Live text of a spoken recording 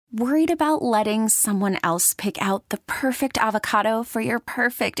Worried about letting someone else pick out the perfect avocado for your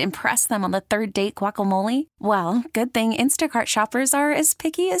perfect impress them on the third date guacamole? Well, good thing Instacart shoppers are as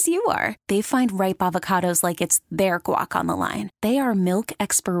picky as you are. They find ripe avocados like it's their guac on the line. They are milk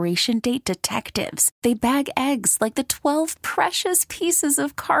expiration date detectives. They bag eggs like the 12 precious pieces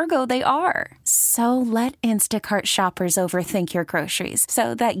of cargo they are. So let Instacart shoppers overthink your groceries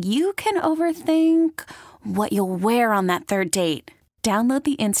so that you can overthink what you'll wear on that third date. Download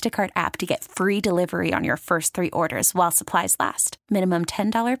the Instacart app to get free delivery on your first 3 orders while supplies last. Minimum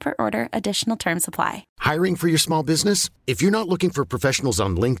 $10 per order. Additional terms apply. Hiring for your small business? If you're not looking for professionals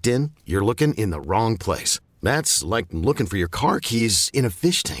on LinkedIn, you're looking in the wrong place. That's like looking for your car keys in a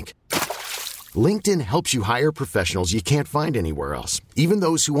fish tank. LinkedIn helps you hire professionals you can't find anywhere else, even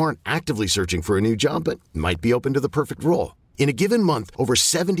those who aren't actively searching for a new job but might be open to the perfect role. In a given month, over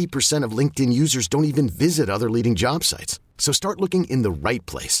 70% of LinkedIn users don't even visit other leading job sites. So start looking in the right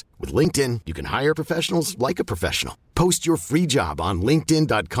place. With LinkedIn, you can hire professionals like a professional. Post your free job on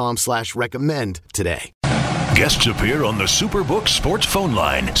linkedin.com/recommend today. Guests appear on the Superbook Sports phone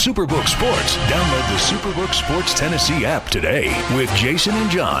line. Superbook Sports. Download the Superbook Sports Tennessee app today with Jason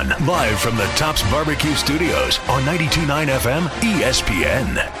and John, live from the Tops Barbecue Studios on 92.9 FM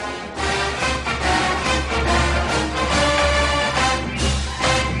ESPN.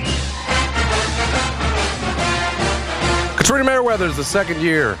 Katrina Merriweather is the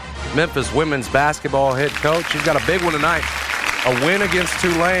second-year Memphis women's basketball head coach. She's got a big one tonight. A win against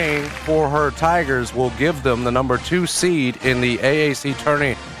Tulane for her Tigers will give them the number 2 seed in the AAC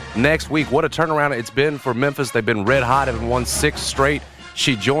tourney next week. What a turnaround it's been for Memphis. They've been red hot and won 6 straight.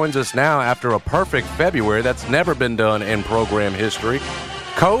 She joins us now after a perfect February. That's never been done in program history.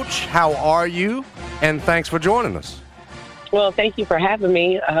 Coach, how are you? And thanks for joining us. Well, thank you for having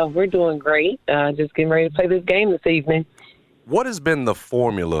me. We're doing great. Just getting ready to play this game this evening. What has been the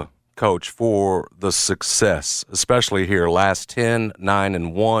formula, Coach, for the success, especially here? Last 10,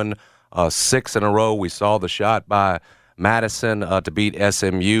 9-1, 6 in a row. We saw the shot by Madison to beat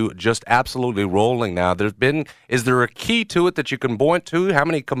SMU. Just absolutely rolling now. Is there a key to it that you can point to? How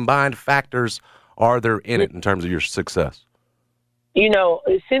many combined factors are there in it in terms of your success? You know,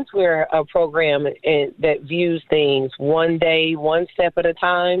 since we're a program that views things one day, one step at a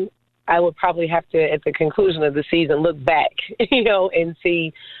time, I would probably have to, at the conclusion of the season, look back, and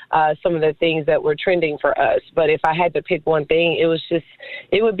see some of the things that were trending for us. But if I had to pick one thing,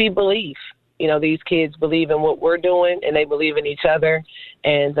 it would be belief. These kids believe in what we're doing, and they believe in each other.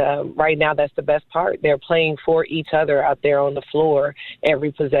 And right now, that's the best part. They're playing for each other out there on the floor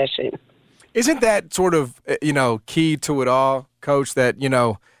every possession. Isn't that sort of, key to it all, Coach, that,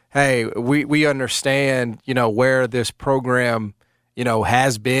 hey, we understand, where this program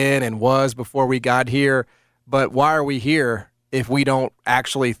has been and was before we got here, but why are we here if we don't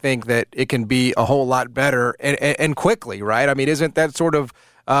actually think that it can be a whole lot better and quickly, right? I mean, isn't that sort of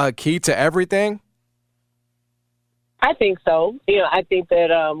key to everything? I think so. I think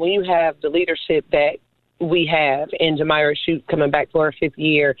that when you have the leadership that we have, and Jamira Shute coming back for her 5th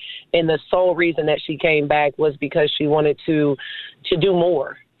year, and the sole reason that she came back was because she wanted to do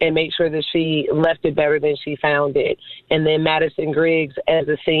more and make sure that she left it better than she found it. And then Madison Griggs, as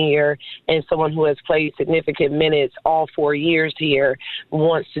a senior and someone who has played significant minutes all 4 years here,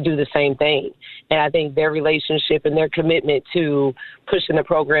 wants to do the same thing. And I think their relationship and their commitment to pushing the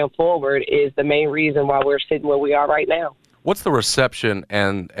program forward is the main reason why we're sitting where we are right now. What's the reception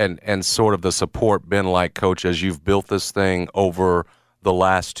and sort of the support been like, Coach, as you've built this thing over the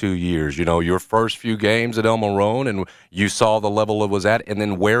last 2 years? Your first few games at El Marrone, and you saw the level it was at, and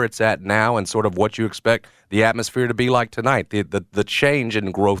then where it's at now, and sort of what you expect the atmosphere to be like tonight, the change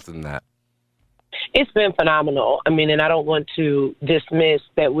and growth in that. It's been phenomenal. I mean, and I don't want to dismiss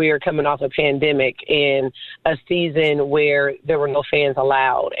that we are coming off a pandemic and a season where there were no fans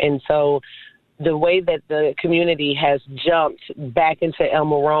allowed. And so the way that the community has jumped back into El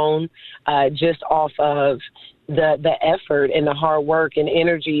Marrone, just off of the effort and the hard work and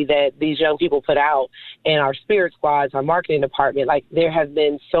energy that these young people put out, and our spirit squads, our marketing department, like there have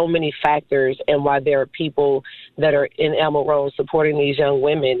been so many factors and why there are people that are in El Marrone supporting these young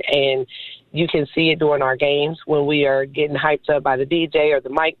women. And you can see it during our games when we are getting hyped up by the DJ or the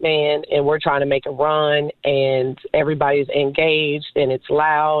mic man, and we're trying to make a run, and everybody's engaged, and it's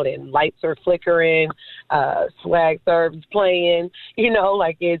loud, and lights are flickering, swag serves playing.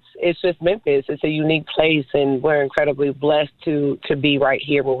 It's just Memphis. It's a unique place, and we're incredibly blessed to be right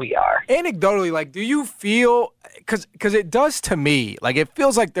here where we are. Anecdotally, do you feel, because it does to me, it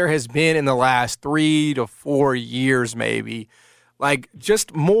feels like there has been in the last 3 to 4 years maybe,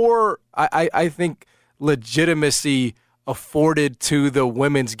 just more, I think, legitimacy afforded to the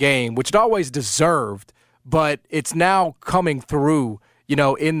women's game, which it always deserved, but it's now coming through,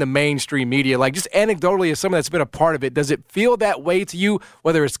 in the mainstream media. Like, just anecdotally, as someone that's been a part of it, does it feel that way to you,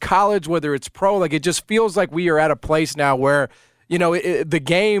 whether it's college, whether it's pro? Like, it just feels like we are at a place now where, the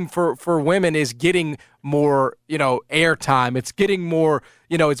game for women is getting more, airtime. It's getting more,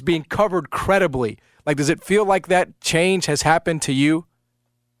 it's being covered credibly. Like, does it feel like that change has happened to you?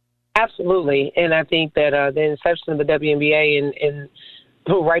 Absolutely. And I think that the inception of the WNBA and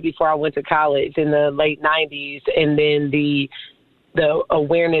right before I went to college in the late 90s, and then the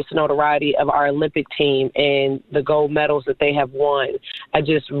awareness and notoriety of our Olympic team and the gold medals that they have won, I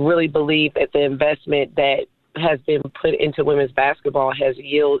just really believe that the investment that has been put into women's basketball has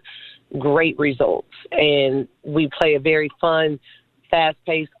yielded great results. And we play a very fun,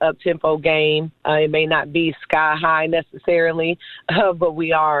 fast-paced, up-tempo game. It may not be sky-high necessarily, but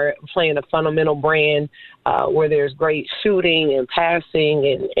we are playing a fundamental brand where there's great shooting and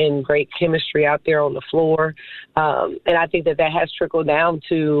passing and great chemistry out there on the floor. And I think that has trickled down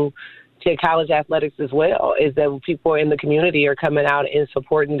to college athletics as well, is that people in the community are coming out and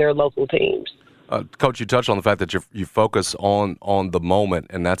supporting their local teams. Coach, you touched on the fact that you focus on the moment,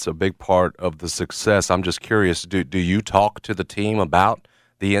 and that's a big part of the success. I'm just curious, do you talk to the team about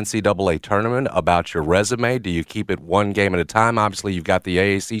the NCAA tournament, about your resume? Do you keep it one game at a time? Obviously, you've got the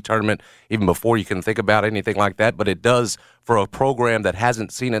AAC tournament even before you can think about anything like that, but it does for a program that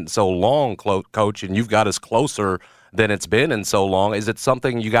hasn't seen it in so long, Coach, and you've got us closer than it's been in so long. Is it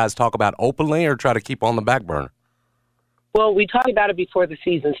something you guys talk about openly or try to keep on the back burner? Well, we talked about it before the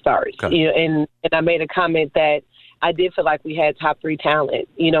season starts, okay. And I made a comment that I did feel like we had top 3 talent,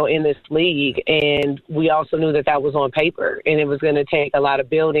 in this league, and we also knew that was on paper, and it was going to take a lot of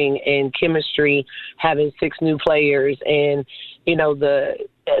building and chemistry, having 6 new players, and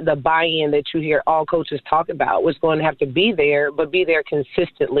the buy-in that you hear all coaches talk about was going to have to be there, but be there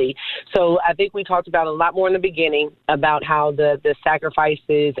consistently. So I think we talked about a lot more in the beginning about how the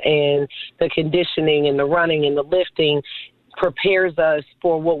sacrifices and the conditioning and the running and the lifting prepares us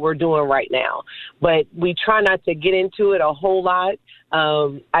for what we're doing right now. But we try not to get into it a whole lot.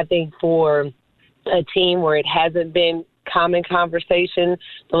 I think for a team where it hasn't been common conversation,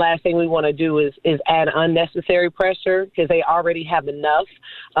 the last thing we want to do is add unnecessary pressure, because they already have enough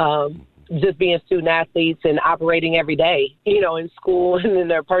just being student athletes and operating every day, in school and in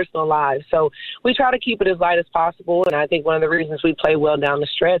their personal lives. So we try to keep it as light as possible. And I think one of the reasons we play well down the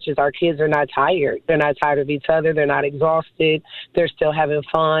stretch is our kids are not tired. They're not tired of each other. They're not exhausted. They're still having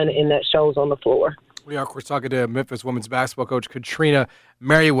fun, and that shows on the floor. We are, of course, talking to Memphis women's basketball coach Katrina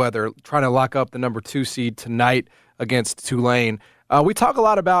Merriweather, trying to lock up the number 2 seed tonight against Tulane. We talk a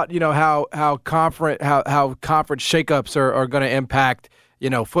lot about how conference shakeups are going to impact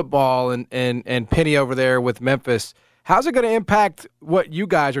football and Penny over there with Memphis. How's it going to impact what you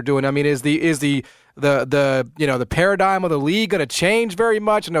guys are doing? I mean, is the paradigm of the league going to change very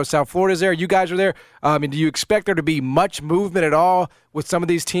much? I know South Florida's there, you guys are there. Do you expect there to be much movement at all with some of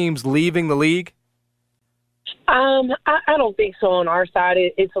these teams leaving the league? I don't think so on our side.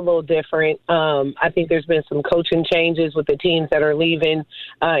 It's a little different. I think there's been some coaching changes with the teams that are leaving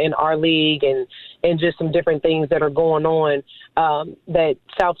in our league and just some different things that are going on, that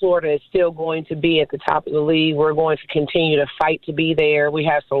South Florida is still going to be at the top of the league. We're going to continue to fight to be there. We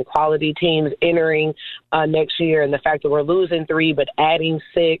have some quality teams entering next year, and the fact that we're losing 3 but adding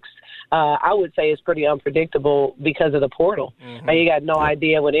 6, I would say is pretty unpredictable because of the portal. Mm-hmm. You got no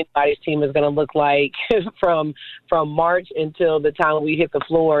idea what anybody's team is going to look like from March until the time we hit the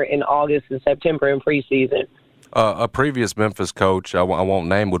floor in August and September in preseason. A previous Memphis coach, I won't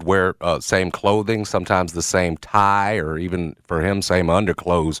name, would wear same clothing, sometimes the same tie, or even for him, same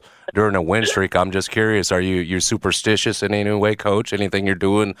underclothes during a win streak. I'm just curious, are you superstitious in any way, Coach? Anything you're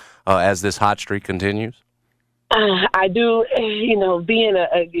doing as this hot streak continues? I do, being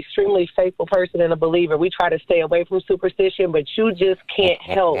an extremely faithful person and a believer, we try to stay away from superstition, but you just can't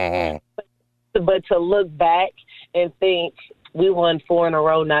help but to look back and think we won 4 in a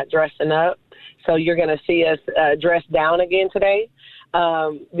row not dressing up. So you're going to see us dress down again today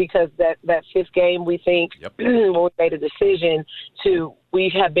because that 5th game, we think, when we made a decision we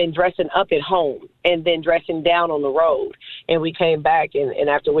have been dressing up at home and then dressing down on the road. And we came back, and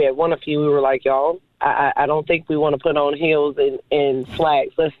after we had won a few, we were like, y'all, I don't think we want to put on heels and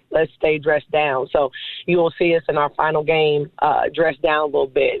slacks. Let's stay dressed down. So you will see us in our final game dressed down a little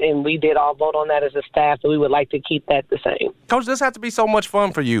bit, and we did all vote on that as a staff, and we would like to keep that the same. Coach, this has to be so much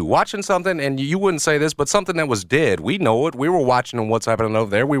fun for you. Watching something, and you wouldn't say this, but something that was dead. We know it. We were watching what's happening over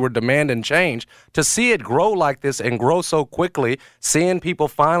there. We were demanding change. To see it grow like this and grow so quickly, seeing people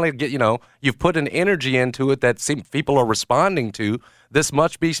finally get, you've put an energy into it that people are responding to. This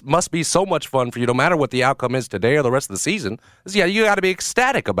must be so much fun for you, no matter what the outcome is today or the rest of the season. Yeah, you got to be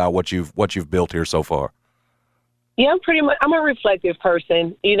ecstatic about what you've built here so far. Yeah, I'm a reflective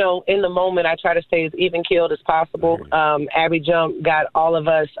person. In the moment, I try to stay as even-keeled as possible. Abby Jump got all of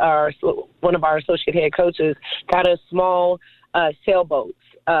us, one of our associate head coaches, got us small sailboats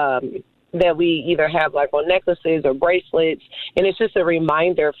that we either have like on necklaces or bracelets, and it's just a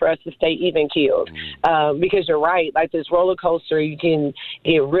reminder for us to stay even-keeled. Because you're right, like this roller coaster, you can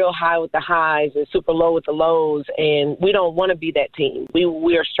get real high with the highs and super low with the lows, and we don't want to be that team.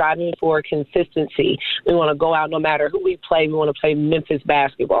 We are striving for consistency. We want to go out no matter who we play. We want to play Memphis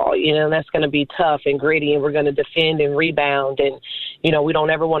basketball, and that's going to be tough and gritty, and we're going to defend and rebound, and, we don't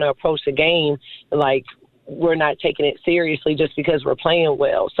ever want to approach the game like we're not taking it seriously just because we're playing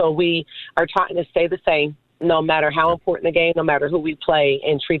well. So we are trying to stay the same, no matter how important the game, no matter who we play,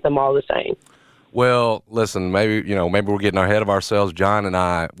 and treat them all the same. Well, listen, maybe we're getting ahead of ourselves. John and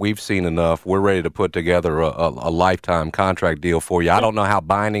I, we've seen enough. We're ready to put together a lifetime contract deal for you. I don't know how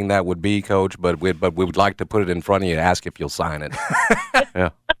binding that would be, Coach, but we would like to put it in front of you and ask if you'll sign it.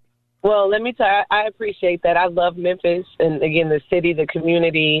 Yeah. Well, let me tell you, I appreciate that. I love Memphis, and again, the city, the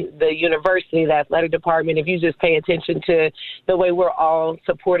community, the university, the athletic department. If you just pay attention to the way we're all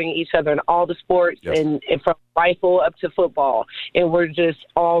supporting each other in all the sports, yes, and from rifle up to football, and we're just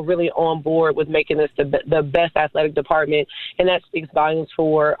all really on board with making this the best athletic department, and that speaks volumes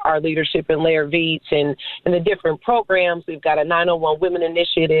for our leadership in Laird Veatch and the different programs. We've got a 901 Women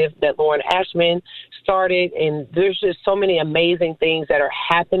Initiative that Lauren Ashman started, and there's just so many amazing things that are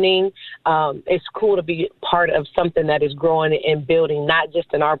happening. It's cool to be part of something that is growing and building, not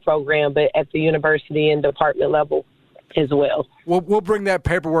just in our program, but at the university and department level as well. We'll bring that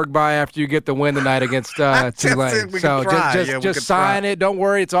paperwork by after you get the win tonight against Tulane. So just sign it. Don't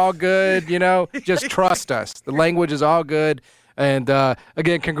worry, it's all good. Just trust us. The language is all good. And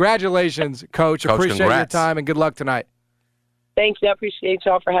again, congratulations, Coach. Appreciate congrats. Your time and good luck tonight. Thank you. I appreciate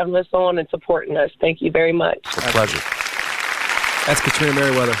y'all for having us on and supporting us. Thank you very much. It's a pleasure. That's Katrina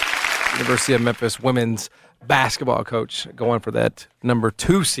Merriweather, University of Memphis women's basketball coach, going for that number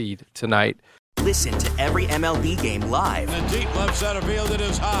 2 seed tonight. Listen to every MLB game live. In the deep left center field, it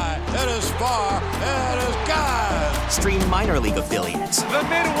is high, it is far, it is gone. Stream minor league affiliates. The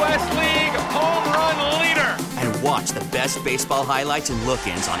Midwest League home run leader. And watch the best baseball highlights and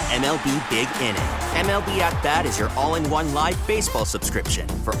look-ins on MLB Big Inning. MLB At Bat is your all-in-one live baseball subscription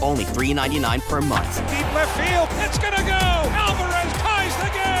for only $3.99 per month. Deep left field, it's gonna go. Alvarez ties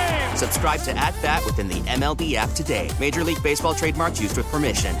the game. Subscribe to At Bat within the MLB app today. Major League Baseball trademarks used with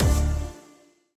permission.